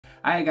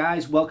Hi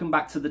guys, welcome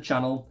back to the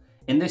channel.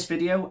 In this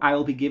video, I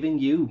will be giving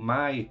you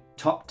my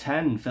top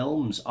 10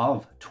 films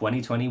of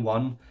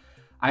 2021.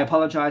 I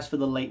apologise for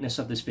the lateness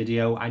of this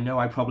video. I know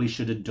I probably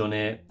should have done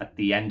it at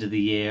the end of the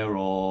year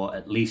or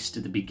at least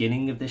at the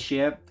beginning of this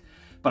year,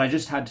 but I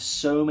just had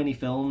so many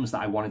films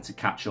that I wanted to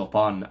catch up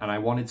on and I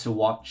wanted to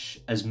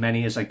watch as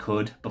many as I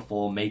could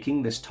before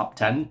making this top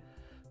 10.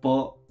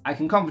 But I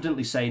can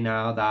confidently say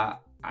now that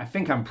I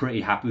think I'm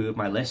pretty happy with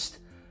my list.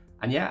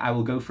 And yeah, I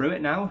will go through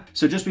it now.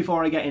 So just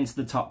before I get into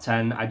the top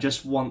 10, I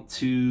just want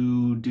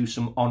to do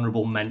some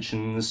honourable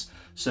mentions.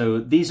 So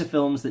these are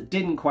films that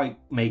didn't quite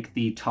make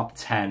the top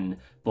 10,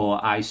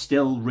 but I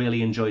still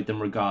really enjoyed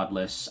them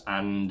regardless.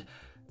 And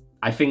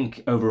I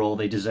think overall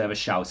they deserve a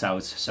shout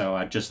out. So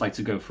I'd just like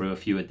to go through a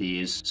few of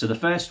these. So the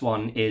first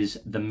one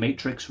is The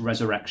Matrix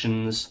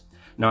Resurrections.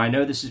 Now, I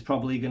know this is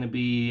probably going to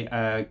be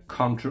a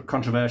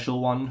controversial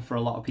one for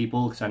a lot of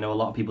people, because I know a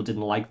lot of people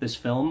didn't like this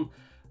film.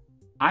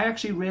 I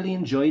actually really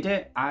enjoyed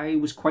it. I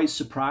was quite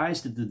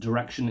surprised at the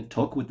direction it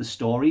took with the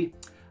story.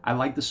 I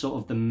like the sort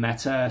of the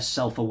meta,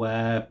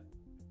 self-aware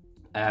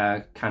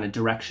kind of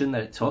direction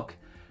that it took.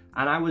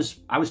 And I was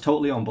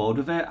totally on board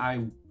with it.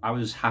 I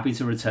was happy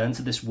to return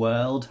to this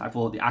world. I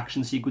thought the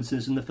action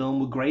sequences in the film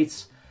were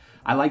great.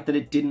 I liked that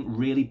it didn't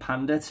really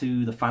pander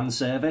to the fan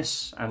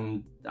service,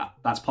 and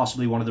that's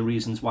possibly one of the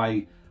reasons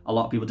why a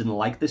lot of people didn't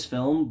like this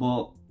film.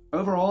 But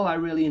overall, I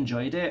really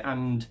enjoyed it,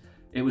 and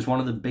it was one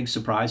of the big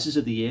surprises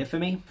of the year for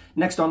me.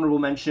 Next honourable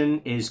mention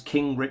is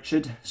King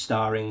Richard,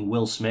 starring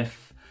Will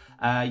Smith.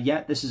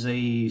 Yeah, this is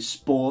a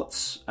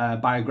sports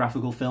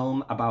biographical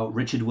film about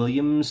Richard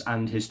Williams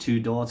and his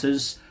two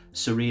daughters,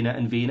 Serena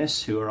and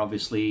Venus, who are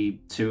obviously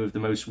two of the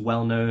most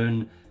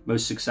well-known,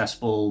 most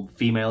successful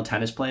female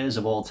tennis players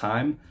of all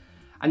time.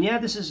 And yeah,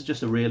 this is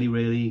just a really,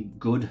 really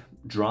good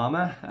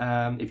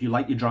drama. If you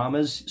like your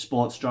dramas,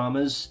 sports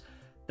dramas,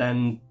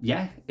 then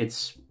yeah,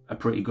 it's a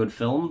pretty good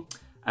film.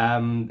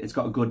 It's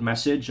got a good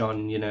message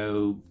on, you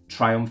know,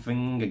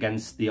 triumphing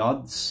against the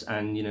odds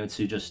and, you know,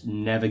 to just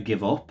never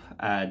give up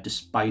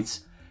despite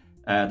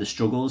the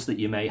struggles that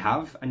you may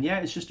have. And yeah,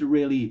 it's just a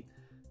really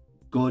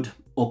good,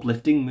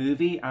 uplifting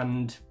movie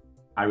and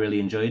I really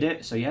enjoyed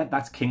it. So yeah,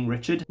 that's King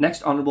Richard.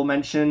 Next honourable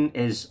mention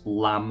is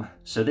Lamb.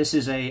 So this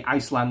is a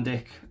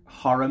Icelandic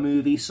horror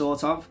movie,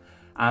 sort of.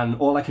 And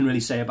all I can really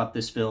say about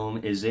this film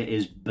is it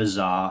is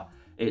bizarre.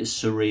 It is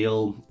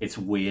surreal. It's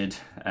weird.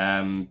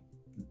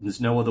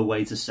 There's no other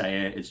way to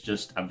say it. It's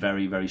just a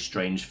very, very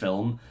strange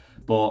film.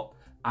 But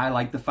I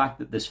like the fact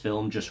that this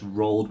film just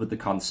rolled with the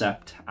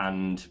concept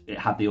and it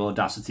had the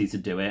audacity to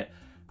do it.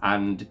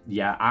 And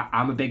yeah,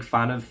 I'm a big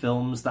fan of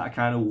films that are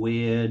kind of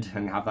weird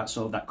and have that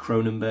sort of that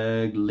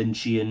Cronenberg,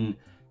 Lynchian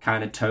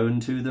kind of tone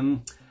to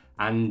them.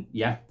 And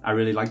yeah, I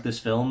really liked this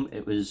film.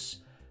 It was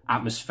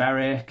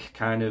atmospheric,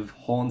 kind of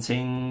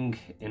haunting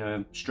in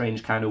a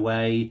strange kind of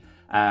way.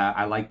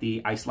 I like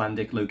the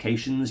Icelandic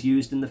locations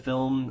used in the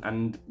film,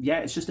 and yeah,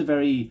 it's just a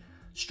very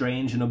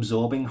strange and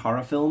absorbing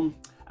horror film,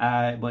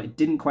 but it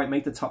didn't quite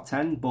make the top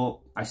 10, but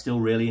I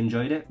still really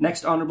enjoyed it.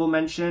 Next honourable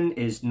mention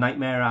is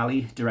Nightmare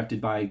Alley, directed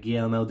by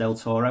Guillermo del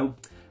Toro.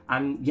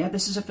 And yeah,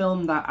 this is a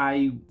film that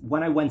I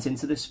went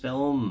into this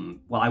film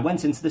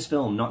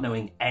not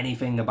knowing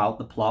anything about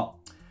the plot,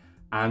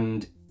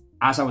 and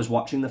as I was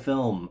watching the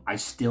film, I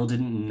still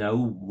didn't know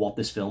what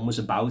this film was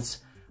about,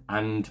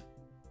 and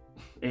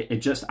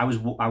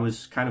I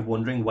was kind of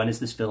wondering, when is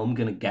this film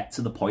going to get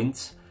to the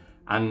point?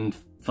 And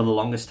for the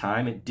longest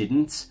time, it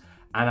didn't.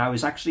 And I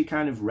was actually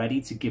kind of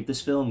ready to give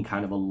this film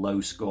kind of a low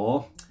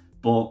score.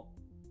 But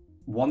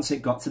once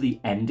it got to the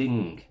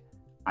ending,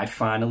 I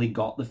finally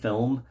got the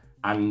film.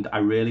 And I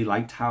really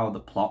liked how the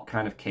plot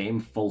kind of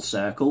came full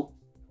circle.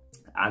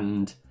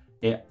 And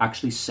it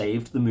actually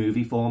saved the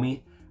movie for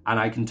me. And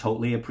I can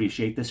totally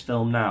appreciate this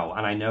film now.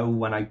 And I know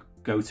when I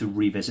go to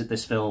revisit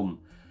this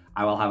film,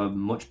 I will have a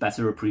much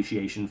better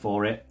appreciation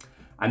for it.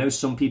 I know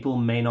some people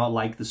may not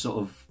like the sort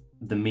of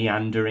the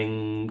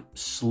meandering,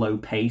 slow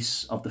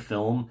pace of the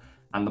film,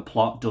 and the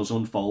plot does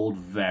unfold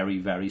very,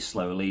 very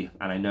slowly.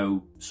 And I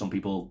know some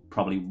people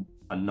probably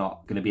are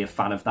not going to be a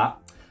fan of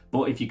that.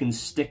 But if you can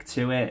stick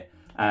to it,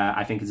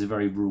 I think it's a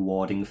very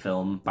rewarding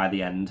film by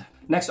the end.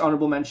 Next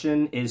honourable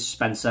mention is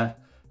Spencer.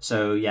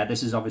 So yeah,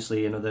 this is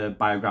obviously another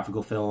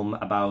biographical film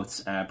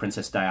about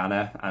Princess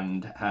Diana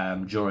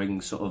and during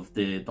sort of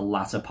the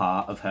latter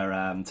part of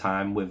her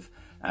time with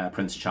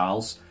Prince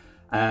Charles.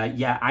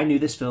 Yeah, I knew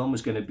this film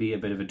was going to be a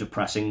bit of a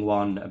depressing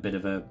one, a bit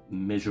of a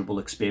miserable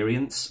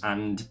experience,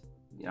 and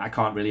I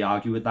can't really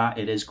argue with that.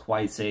 It is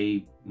quite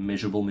a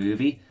miserable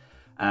movie.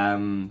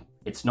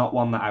 It's not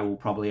one that I will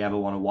probably ever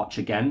want to watch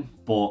again,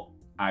 but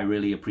I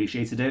really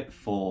appreciated it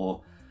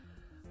for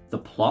the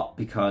plot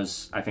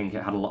because I think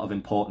it had a lot of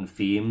important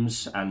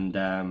themes, and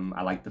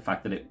I like the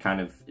fact that it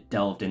kind of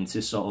delved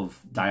into sort of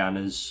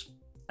Diana's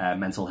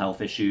mental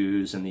health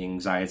issues and the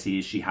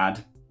anxieties she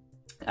had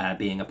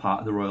being a part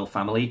of the royal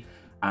family.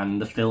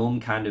 And the film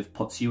kind of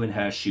puts you in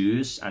her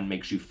shoes and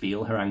makes you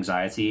feel her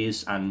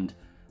anxieties, and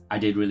I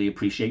did really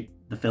appreciate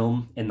the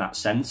film in that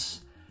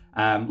sense.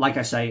 Like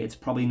I say, it's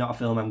probably not a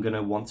film I'm going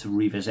to want to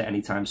revisit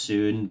anytime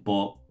soon,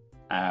 but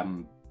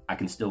I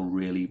can still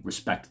really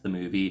respect the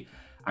movie.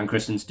 And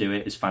Kristen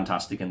Stewart is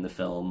fantastic in the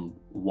film.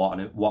 What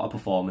a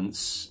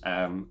performance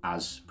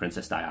as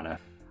Princess Diana.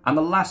 And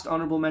the last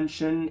honourable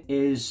mention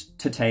is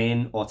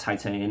Titane or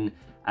Titane.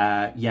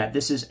 Yeah,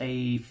 this is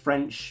a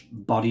French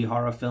body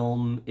horror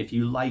film. If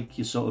you like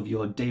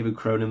your David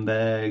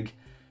Cronenberg,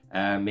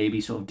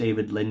 maybe sort of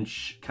David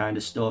Lynch kind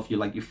of stuff, you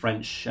like your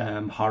French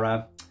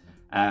horror,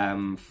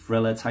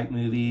 thriller type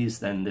movies,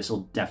 then this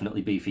will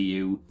definitely be for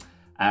you.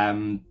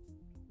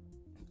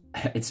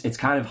 It's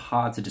kind of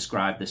hard to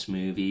describe this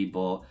movie,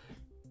 but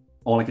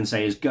all I can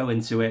say is go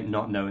into it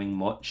not knowing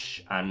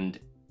much, and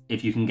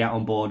if you can get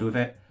on board with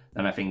it,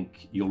 then I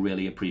think you'll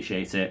really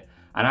appreciate it.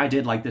 And I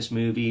did like this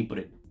movie, but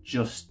it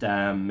just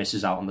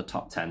misses out on the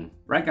top 10.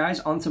 Right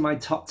guys, on to my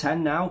top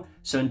 10 now.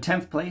 So in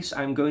 10th place,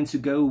 I'm going to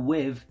go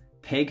with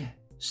Pig,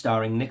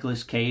 starring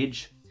Nicolas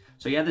Cage.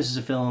 So yeah, this is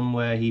a film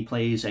where he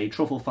plays a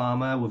truffle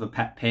farmer with a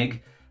pet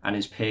pig, and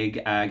his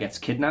pig gets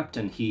kidnapped,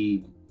 and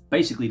he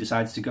basically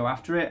decides to go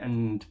after it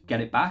and get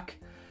it back.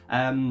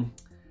 I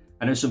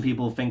know some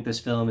people think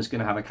this film is going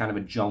to have a kind of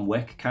a John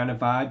Wick kind of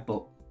vibe,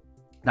 but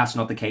that's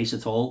not the case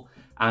at all.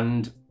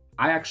 And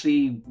I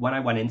actually, when I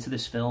went into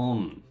this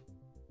film,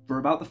 for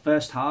about the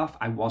first half,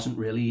 I wasn't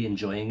really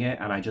enjoying it,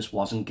 and I just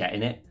wasn't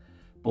getting it.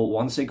 But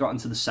once it got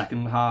into the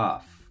second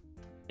half,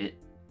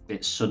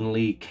 it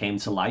suddenly came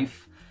to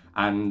life.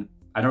 And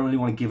I don't really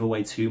want to give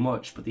away too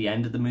much, but the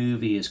end of the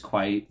movie is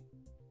quite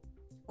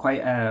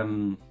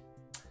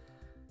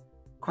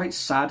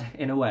sad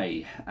in a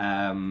way,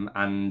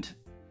 and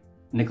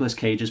Nicolas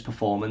Cage's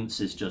performance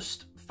is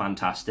just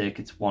fantastic.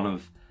 It's one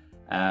of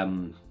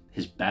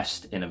his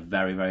best in a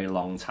very, very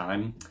long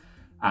time.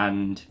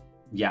 And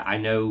yeah, I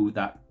know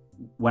that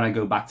when I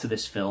go back to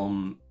this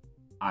film,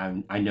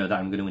 I know that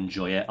I'm going to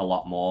enjoy it a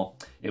lot more.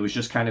 It was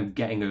just kind of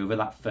getting over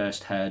that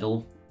first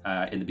hurdle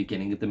in the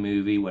beginning of the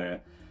movie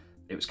where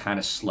it was kind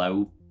of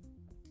slow,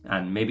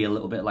 and maybe a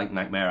little bit like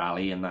Nightmare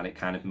Alley in that it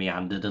kind of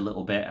meandered a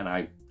little bit and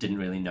I didn't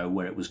really know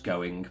where it was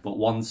going. But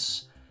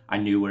once I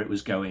knew where it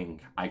was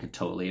going, I could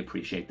totally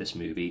appreciate this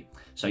movie.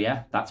 So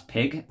yeah, that's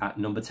Pig at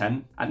number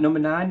 10. At number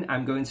 9,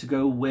 I'm going to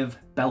go with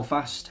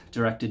Belfast,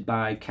 directed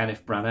by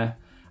Kenneth Branagh.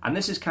 And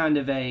this is kind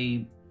of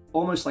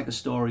almost like a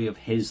story of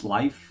his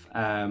life.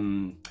 I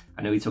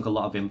know he took a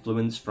lot of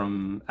influence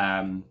from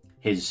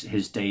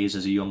his days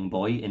as a young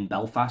boy in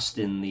Belfast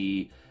in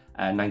the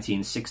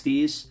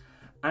 1960s.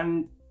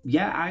 And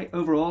yeah,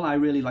 overall I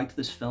really liked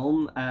this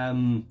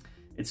film.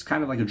 It's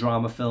kind of like a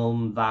drama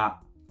film that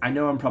I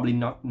know I'm probably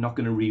not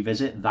going to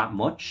revisit that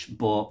much,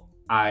 but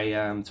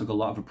I took a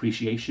lot of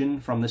appreciation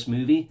from this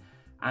movie,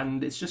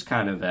 and it's just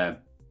kind of a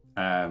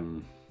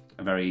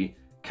very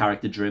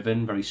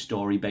character-driven, very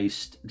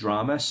story-based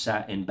drama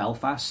set in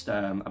Belfast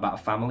about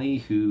a family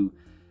who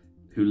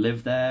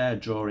live there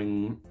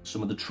during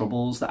some of the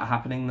troubles that are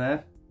happening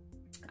there,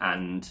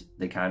 and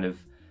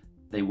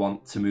they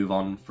want to move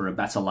on for a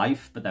better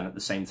life, but then at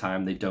the same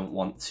time they don't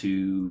want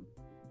to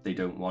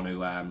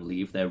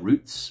leave their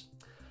roots.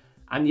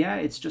 And yeah,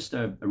 it's just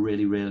a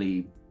really,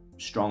 really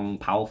strong,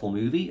 powerful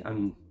movie,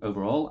 and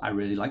overall I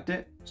really liked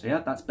it. So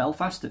yeah, that's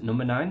Belfast at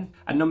number 9.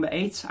 At number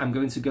 8, I'm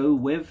going to go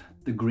with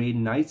The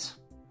Green Knight.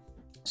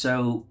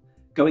 So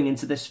going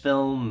into this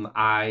film,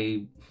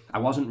 I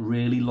wasn't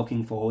really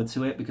looking forward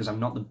to it because I'm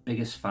not the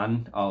biggest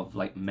fan of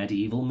like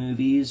medieval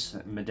movies,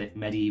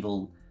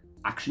 medieval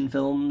action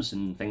films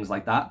and things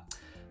like that.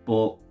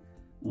 But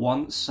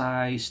once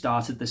I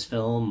started this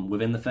film,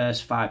 within the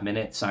first 5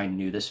 minutes, I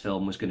knew this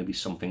film was going to be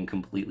something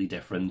completely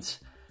different.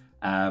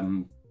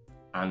 And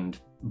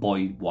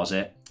boy, was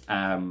it.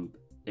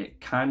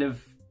 It kind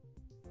of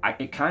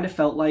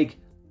felt like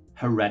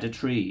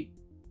Hereditary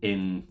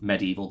in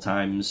medieval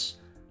times.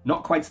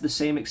 Not quite to the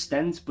same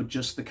extent, but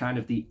just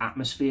the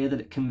atmosphere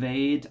that it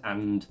conveyed,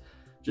 and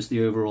just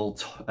the overall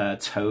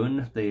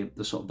tone, the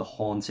sort of the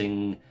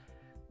haunting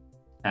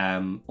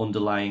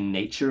underlying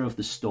nature of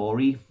the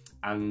story.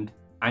 And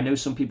I know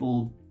some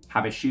people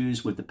have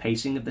issues with the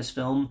pacing of this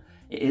film.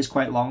 It is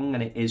quite long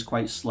and it is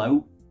quite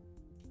slow,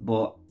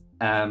 but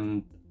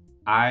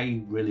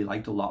I really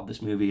liked a lot of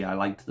this movie. I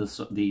liked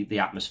the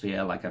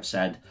atmosphere, like I've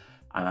said,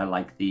 and I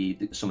like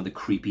some of the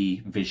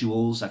creepy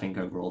visuals. I think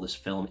overall this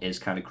film is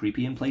kind of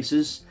creepy in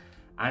places,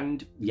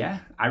 and yeah,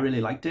 I really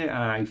liked it,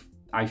 and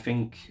I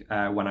think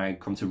when I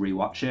come to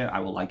rewatch it, I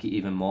will like it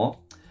even more.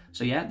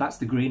 So yeah, that's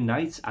The Green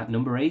Knight at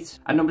number 8.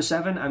 At number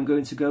 7, I'm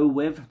going to go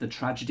with The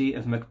Tragedy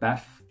of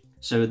Macbeth.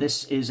 So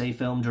this is a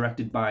film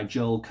directed by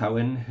Joel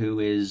Coen, who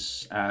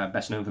is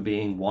best known for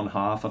being one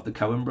half of the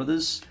Coen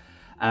brothers.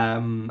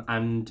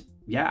 And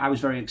yeah, I was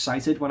very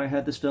excited when I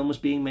heard this film was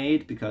being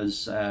made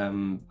because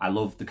I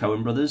love the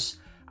Coen brothers,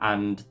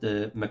 and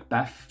the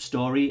Macbeth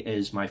story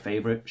is my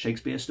favourite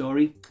Shakespeare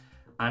story.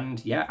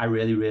 And yeah, I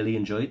really, really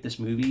enjoyed this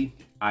movie.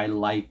 I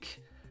like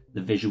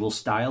the visual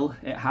style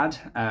it had.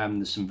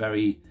 There's some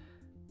very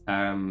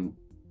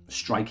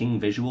striking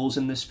visuals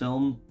in this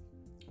film,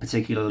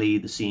 particularly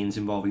the scenes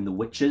involving the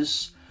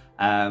witches.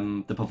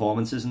 The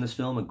performances in this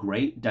film are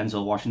great.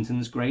 Denzel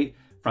Washington's great.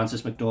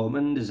 Frances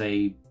McDormand is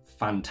a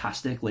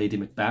fantastic Lady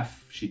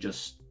Macbeth.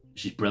 She's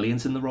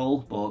brilliant in the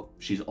role, but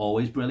she's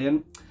always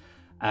brilliant.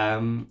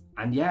 And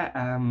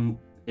yeah,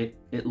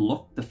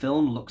 the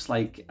film looks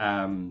like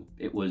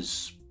it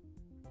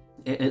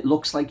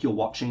looks like you're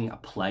watching a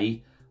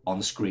play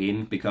on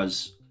screen,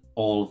 because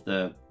all of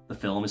the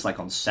film is like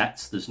on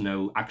sets. There's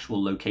no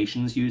actual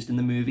locations used in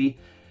the movie.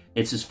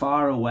 It's as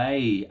far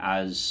away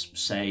as,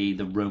 say,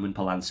 the Roman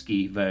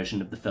Polanski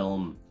version of the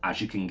film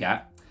as you can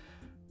get.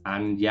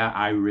 And yeah,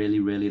 I really,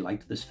 really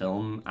liked this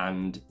film.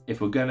 And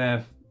if we're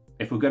gonna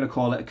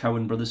call it a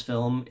Coen Brothers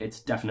film,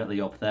 it's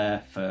definitely up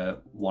there for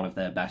one of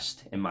their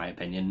best, in my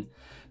opinion.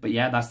 But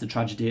yeah, that's The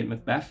Tragedy at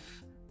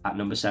Macbeth at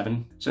number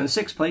 7. So in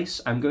 6th place,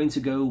 I'm going to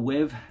go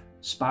with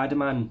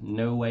Spider-Man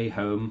No Way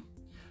Home.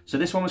 So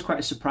this one was quite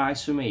a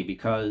surprise for me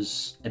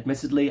because,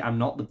 admittedly, I'm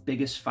not the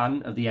biggest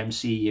fan of the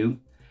MCU.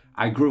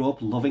 I grew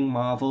up loving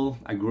Marvel.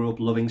 I grew up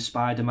loving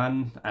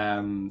Spider-Man.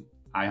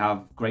 I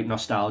have great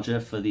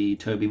nostalgia for the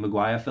Tobey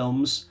Maguire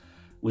films.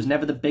 Was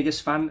never the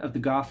biggest fan of the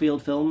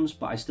Garfield films,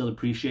 but I still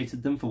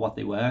appreciated them for what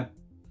they were.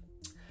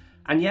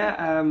 And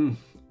yeah,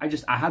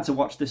 I had to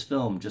watch this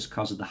film just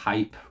because of the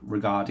hype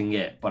regarding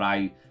it, but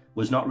I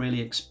was not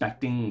really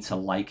expecting to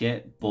like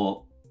it.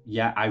 But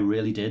yeah, I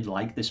really did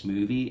like this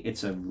movie.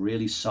 It's a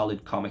really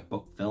solid comic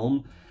book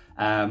film.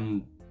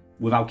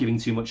 Without giving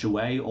too much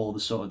away, all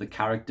the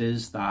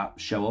characters that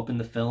show up in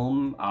the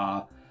film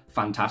are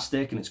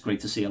fantastic, and it's great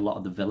to see a lot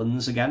of the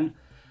villains again.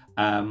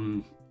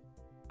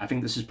 I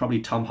think this is probably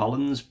Tom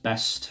Holland's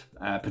best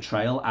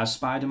portrayal as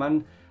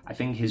Spider-Man. I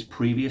think his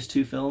previous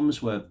 2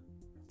 films were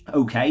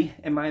okay,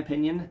 in my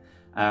opinion,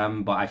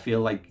 but I feel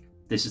like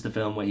this is the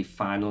film where he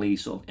finally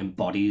sort of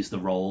embodies the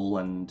role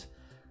and,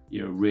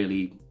 you know,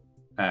 really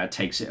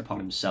takes it upon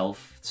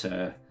himself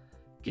to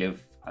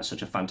give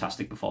such a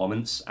fantastic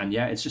performance. And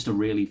yeah, it's just a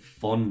really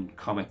fun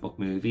comic book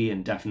movie,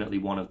 and definitely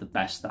one of the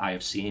best that I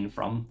have seen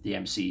from the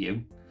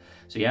MCU.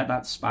 So yeah,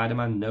 that's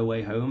Spider-Man No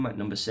Way Home at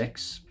number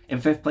 6. In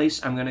 5th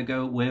place, I'm going to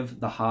go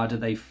with The Harder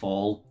They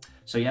Fall.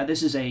 So yeah,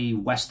 this is a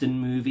Western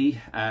movie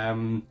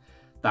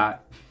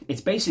that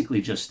it's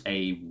basically just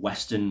a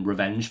Western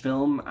revenge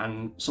film.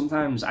 And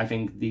sometimes I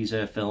think these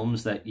are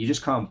films that you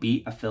just can't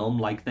beat a film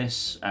like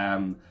this.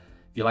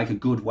 If you like a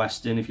good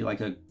Western, if you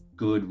like a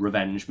good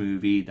revenge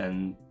movie,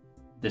 then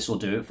this will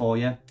do it for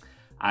you.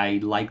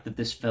 I like that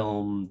this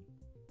film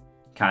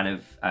kind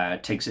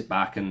of takes it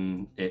back,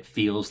 and it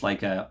feels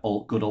like a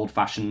good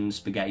old-fashioned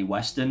spaghetti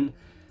Western.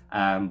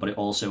 But it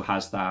also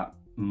has that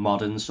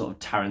modern sort of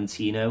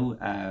Tarantino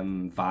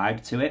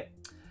vibe to it.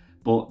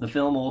 But the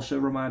film also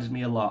reminded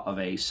me a lot of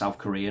a South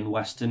Korean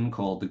Western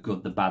called The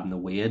Good, the Bad and the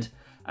Weird.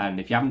 And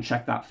if you haven't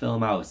checked that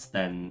film out,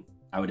 then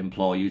I would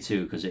implore you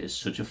to, because it is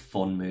such a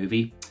fun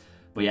movie.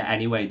 But yeah,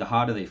 anyway, The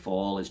Harder They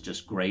Fall is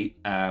just great.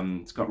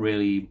 It's got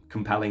really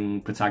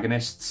compelling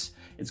protagonists.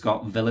 It's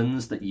got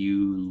villains that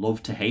you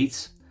love to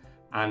hate.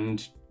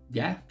 And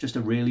yeah, just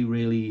a really,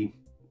 really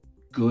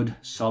good,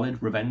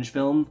 solid revenge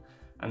film.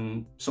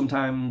 And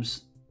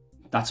sometimes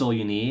that's all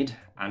you need.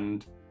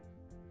 And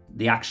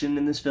the action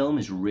in this film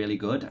is really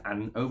good.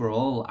 And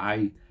overall,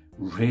 I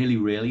really,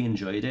 really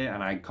enjoyed it,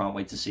 and I can't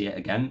wait to see it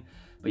again.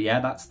 But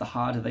yeah, that's The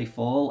Harder They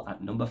Fall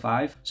at number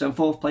 5. So in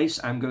 4th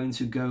place, I'm going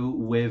to go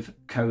with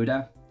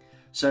Coda.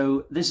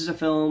 So this is a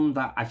film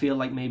that I feel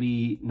like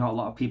maybe not a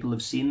lot of people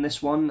have seen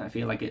this one. I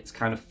feel like it's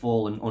kind of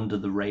fallen under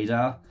the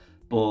radar.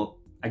 But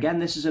again,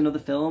 this is another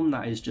film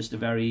that is just a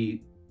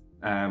very,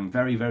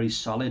 very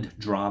solid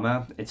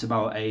drama. It's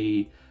about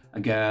a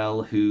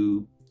girl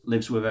who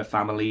lives with her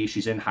family.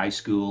 She's in high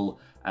school.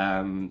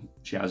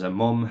 She has her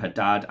mum, her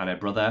dad, and her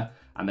brother,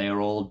 and they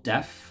are all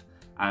deaf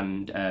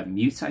and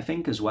mute, I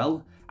think, as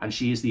well. And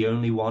she is the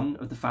only one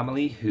of the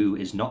family who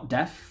is not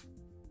deaf.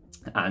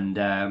 And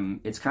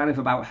it's kind of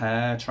about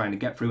her trying to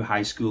get through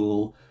high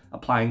school,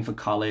 applying for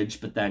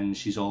college, but then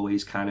she's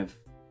always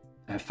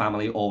her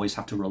family always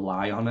have to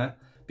rely on her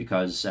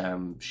because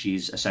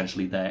she's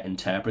essentially their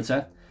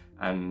interpreter,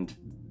 and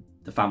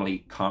the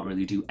family can't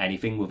really do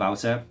anything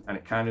without her.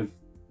 And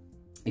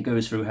it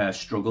goes through her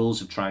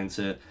struggles of trying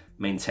to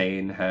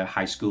maintain her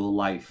high school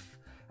life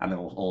and then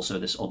also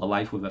this other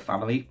life with her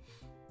family.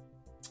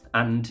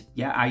 And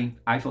yeah,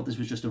 I thought this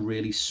was just a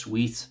really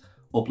sweet,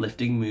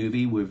 uplifting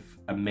movie with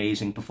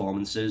amazing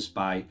performances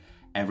by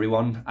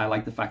everyone. I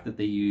like the fact that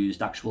they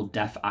used actual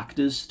deaf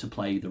actors to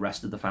play the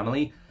rest of the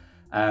family.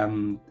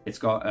 It's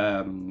got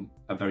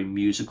a very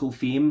musical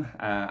theme.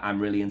 I'm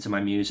really into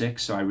my music,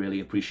 so I really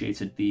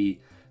appreciated the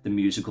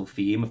musical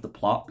theme of the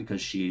plot,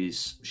 because she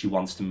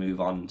wants to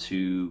move on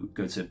to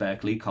go to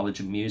Berklee College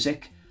of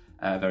Music,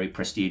 a very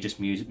prestigious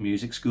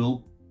music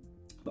school.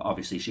 But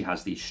obviously she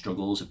has these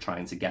struggles of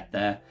trying to get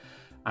there.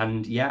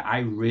 And yeah,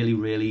 I really,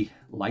 really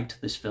liked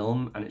this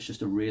film, and it's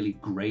just a really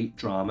great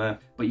drama.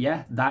 But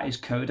yeah, that is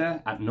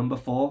Coda at number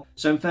 4.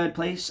 So in 3rd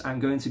place, I'm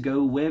going to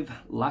go with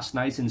Last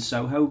Night in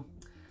Soho.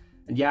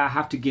 And yeah, I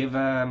have to give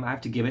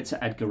it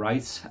to Edgar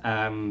Wright.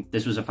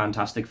 This was a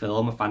fantastic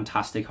film, a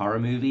fantastic horror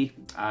movie.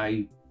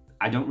 I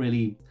don't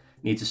really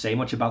need to say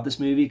much about this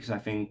movie because I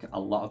think a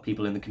lot of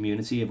people in the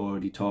community have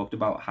already talked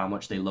about how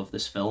much they love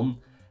this film,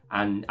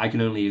 and I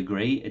can only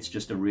agree. It's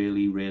just a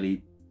really,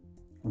 really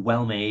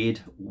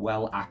well-made,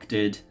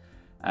 well-acted,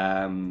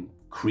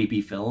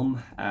 creepy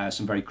film.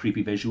 Some very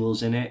creepy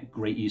visuals in it,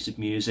 great use of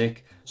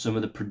music. Some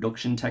of the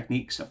production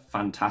techniques are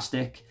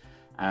fantastic.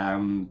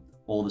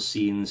 All the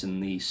scenes in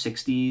the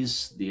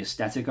 60s, the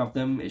aesthetic of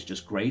them is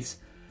just great.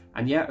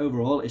 And yeah,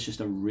 overall, it's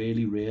just a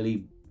really,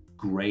 really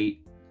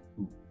great,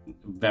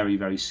 very,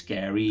 very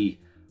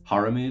scary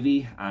horror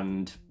movie.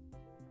 And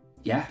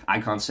yeah, I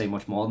can't say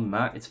much more than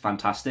that. It's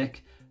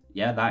fantastic.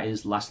 Yeah, that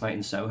is Last Night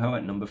in Soho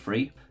at number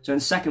 3. So in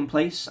second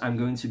place, I'm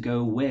going to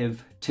go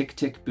with Tick,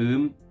 Tick,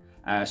 Boom,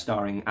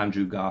 starring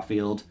Andrew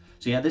Garfield.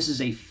 So yeah, this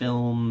is a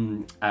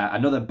film,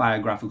 another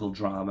biographical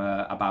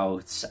drama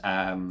about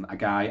a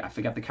guy, I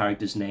forget the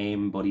character's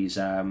name, but he's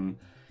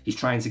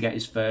trying to get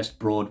his first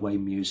Broadway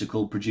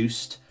musical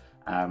produced,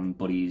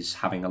 but he's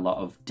having a lot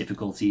of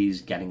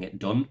difficulties getting it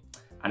done.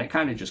 And it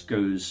kind of just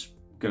goes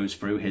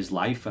through his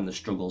life and the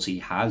struggles he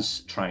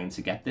has trying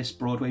to get this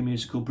Broadway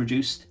musical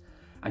produced.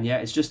 And yeah,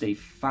 it's just a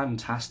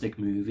fantastic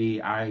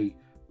movie. I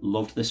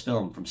loved this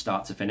film from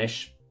start to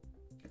finish.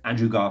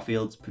 Andrew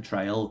Garfield's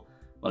portrayal,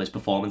 well, his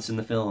performance in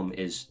the film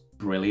is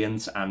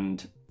brilliant,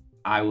 and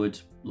I would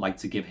like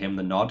to give him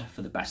the nod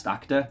for the Best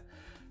Actor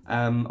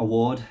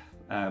award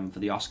for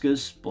the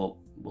Oscars, but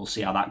we'll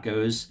see how that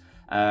goes.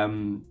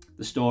 The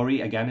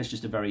story, again, is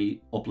just a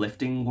very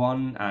uplifting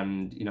one,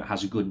 and, you know,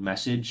 has a good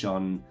message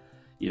on,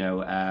 you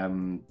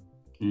know,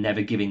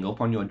 never giving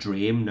up on your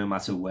dream, no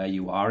matter where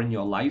you are in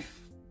your life.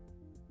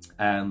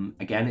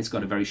 Again, it's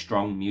got a very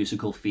strong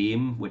musical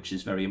theme, which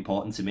is very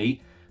important to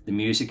me. The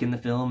music in the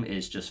film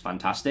is just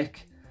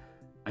fantastic.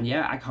 And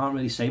yeah, I can't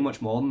really say much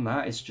more than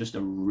that. It's just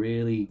a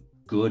really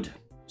good,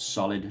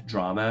 solid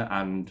drama,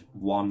 and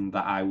one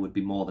that I would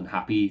be more than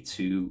happy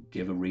to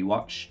give a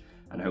rewatch,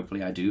 and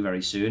hopefully I do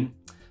very soon.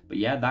 But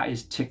yeah, that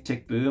is Tick,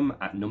 Tick, Boom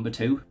at number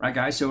 2. Right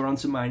guys, so we're on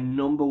to my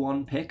number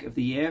 1 pick of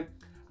the year,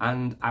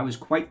 and I was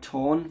quite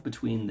torn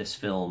between this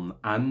film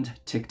and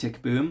Tick,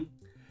 Tick, Boom.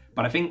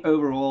 But I think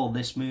overall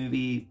this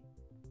movie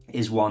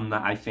is one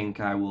that I think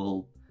I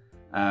will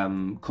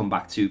come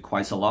back to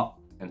quite a lot.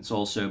 And it's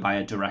also by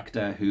a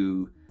director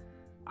who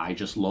I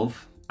just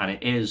love. And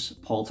it is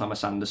Paul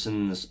Thomas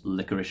Anderson's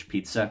Licorice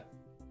Pizza.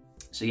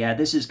 So yeah,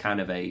 this is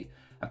kind of a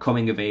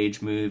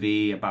coming-of-age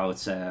movie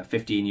about a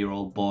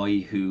 15-year-old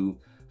boy who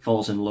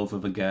falls in love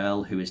with a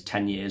girl who is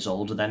 10 years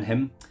older than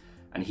him.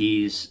 And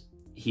he's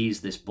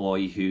this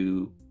boy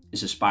who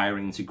is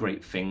aspiring to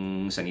great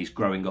things, and he's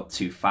growing up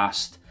too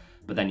fast.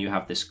 But then you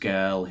have this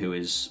girl who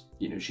is,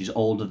 you know, she's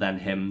older than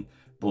him,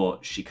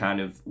 but she kind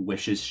of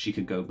wishes she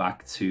could go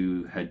back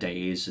to her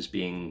days as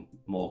being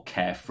more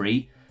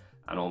carefree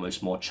and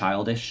almost more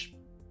childish.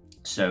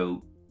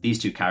 So these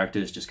two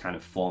characters just kind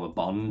of form a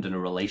bond and a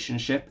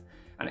relationship,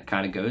 and it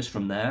kind of goes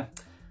from there.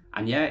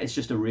 And yeah, it's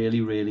just a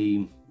really,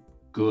 really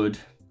good,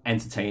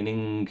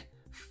 entertaining,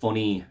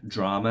 funny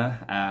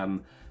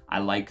drama. I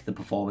like the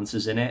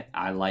performances in it.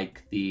 I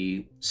like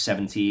the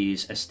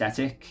 70s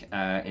aesthetic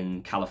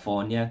in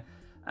California.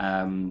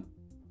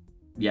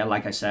 Yeah,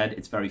 like I said,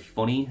 it's very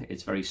funny,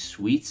 it's very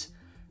sweet.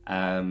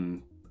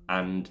 And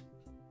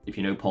if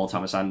you know Paul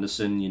Thomas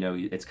Anderson, you know,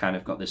 it's kind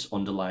of got this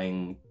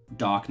underlying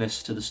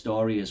darkness to the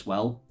story as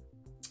well.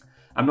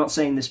 I'm not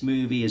saying this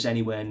movie is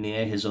anywhere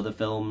near his other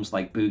films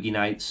like Boogie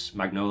Nights,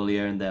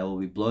 Magnolia, and There Will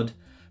Be Blood,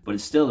 but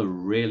it's still a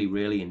really,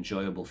 really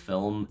enjoyable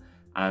film.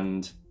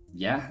 And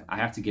yeah, I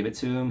have to give it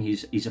to him.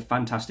 He's a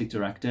fantastic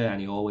director,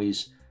 and he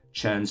always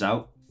churns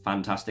out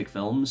fantastic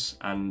films.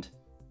 And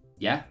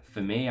yeah,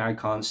 for me, I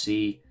can't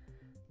see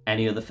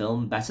any other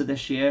film better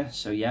this year.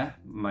 So yeah,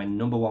 my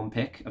number 1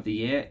 pick of the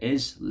year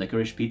is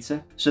Licorice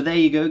Pizza. So there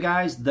you go,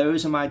 guys.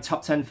 Those are my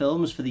top 10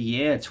 films for the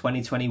year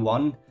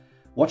 2021.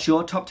 What's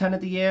your top 10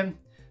 of the year?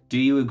 Do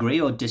you agree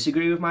or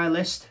disagree with my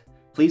list?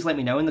 Please let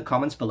me know in the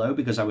comments below,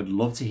 because I would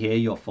love to hear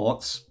your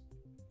thoughts.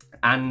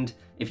 And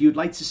if you'd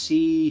like to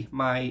see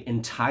my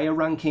entire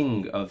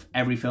ranking of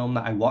every film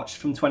that I watched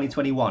from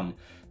 2021,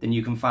 then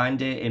you can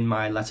find it in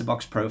my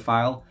Letterboxd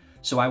profile.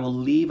 So I will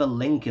leave a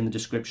link in the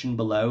description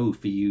below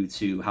for you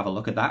to have a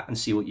look at that and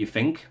see what you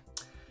think.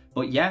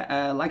 But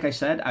yeah, like I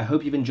said, I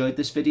hope you've enjoyed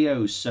this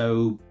video,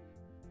 so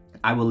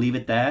I will leave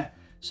it there.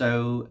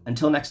 So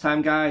until next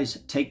time, guys,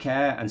 take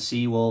care and see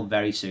you all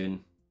very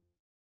soon.